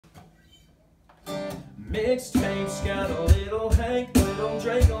Mixtape's got a little Hank, little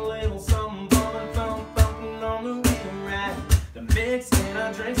Drake, a little something bumping, thumping on the wheel right. The mix and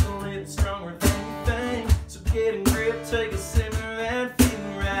our drinks a little stronger than you think. So get in grip, take a sip of that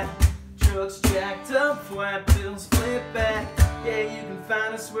feeling right. Trucks jacked up, white bills flip back. Yeah, you can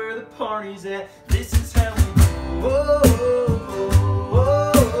find us where the party's at. This is how we do. Whoa, whoa,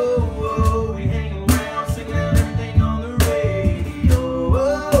 whoa, whoa, whoa. We hang around singing out everything on the radio.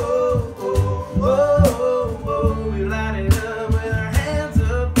 Whoa, whoa, whoa, whoa. We light it up with our hands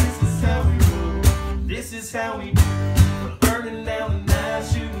up. This is how we roll. This is how we do. We're burning down the night,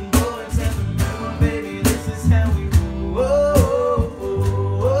 shooting bullets at the moon, baby. This is how we roll. Whoa.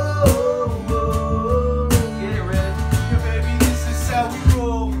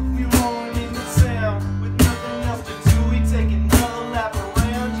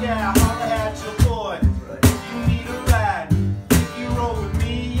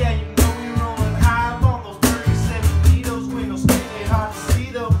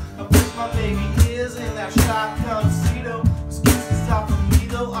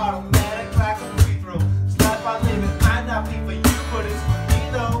 Automatic like a free throw. This life I live it might not be for you, but it's for me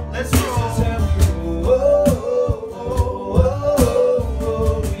though. Let's roll. This is how we roll. Whoa, whoa, whoa,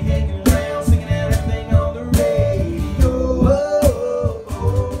 whoa. We hanging around singing everything on the radio. Whoa,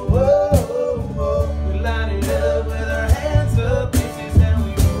 whoa, whoa, whoa. We light it up with our hands up. This is how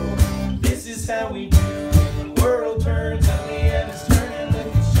we roll. This is how we do. When the world turns on me and it's turning, look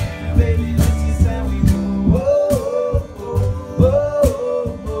at you, baby. This is how we roll. Whoa, whoa, whoa.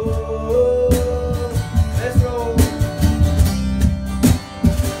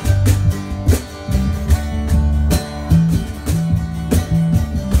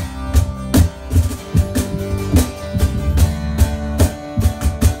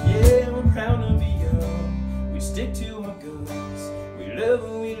 Stick to our guns. We love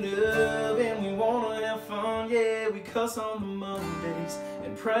who we love and we wanna have fun. Yeah, we cuss on the Mondays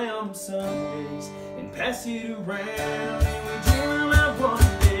and pray on the Sundays and pass it around and we dream about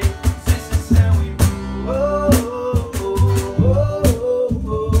one day. 'Cause this is how we roll.